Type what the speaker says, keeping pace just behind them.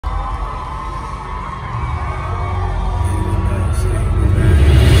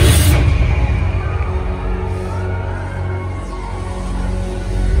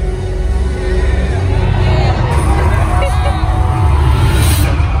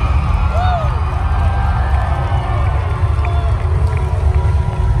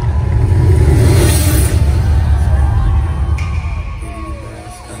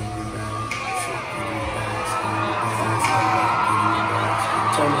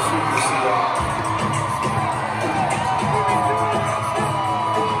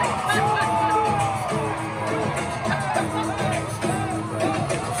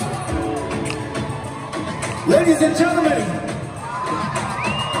Ladies and gentlemen,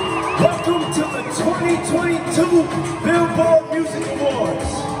 welcome to the 2022 Billboard Music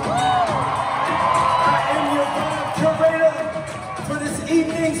Awards. I am your vibe curator for this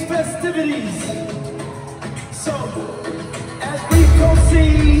evening's festivities. So, as we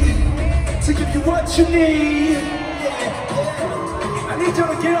proceed to give you what you need, I need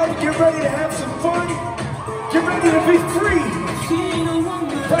y'all to get up and get ready to have some fun. Get ready to be free.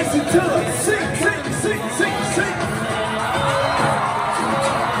 Bryson, sing, sing, sing, sing, sing.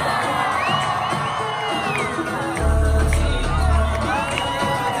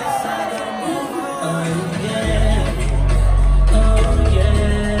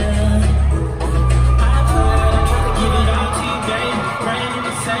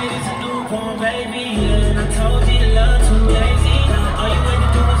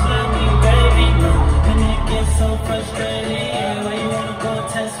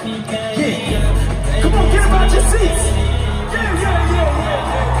 Come on, get about your seats. Yeah.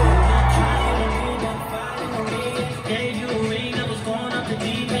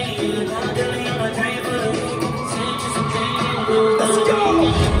 Let's go.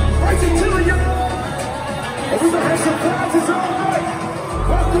 Bryson, y'all. And we're gonna have some prizes all night.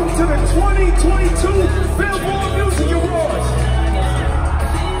 Welcome to the 2022 Billboard Music Awards.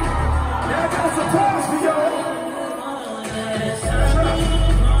 Now I got a surprise for y'all.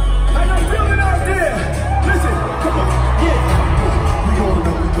 How y'all feeling out there? Listen, come on, yeah. We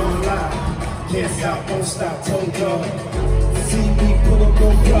gonna live. Can't stop, won't stop, told y'all. See me pull up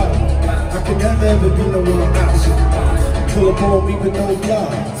on y'all. I can never be no one option. Pull up on me with no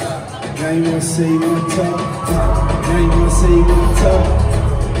y'all. Now you wanna say you wanna talk. Now you wanna say you wanna talk.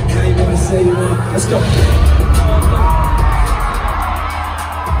 Now you wanna say you wanna. Let's go.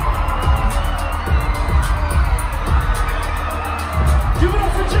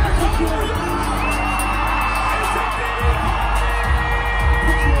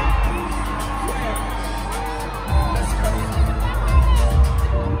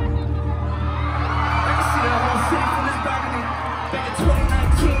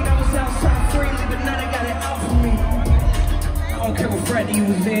 You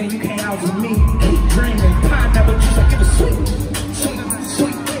was there, you can't out with me. Keep dreaming, pineapple juice, I give it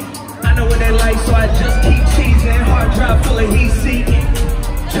sweet. I know what they like, so I just keep cheesing. Hard drive full of heat seeking.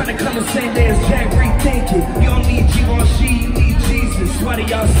 Trying to come the same day as Jack rethinking. You don't need Givenchy, you need Jesus. Why do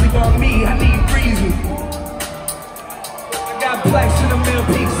y'all sleep on me? I need reason. I got blacks in the middle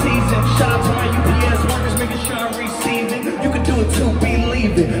peak season. Shout out to my UPS workers, making sure I'm receiving. You can do it too,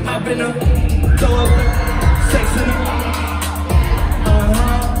 believe it. I've been up, throw up, sex in them.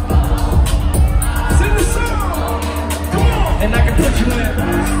 And I can put you in.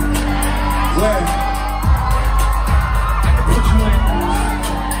 Where? I can put you in.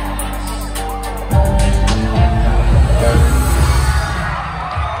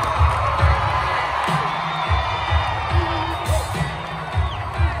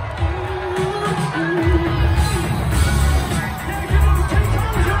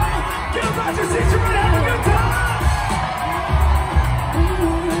 Get up out your seats, you're ready to have a good time.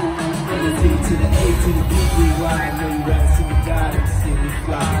 From the D to the A to the B, I know you ready.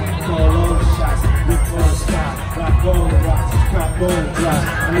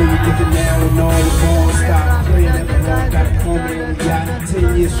 I know you thinking now and all the balls stop playing at the home, got a moment and we got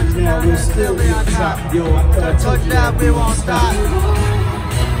 10 years from now, we'll still be on top. Yo, I thought I told you that we won't stop.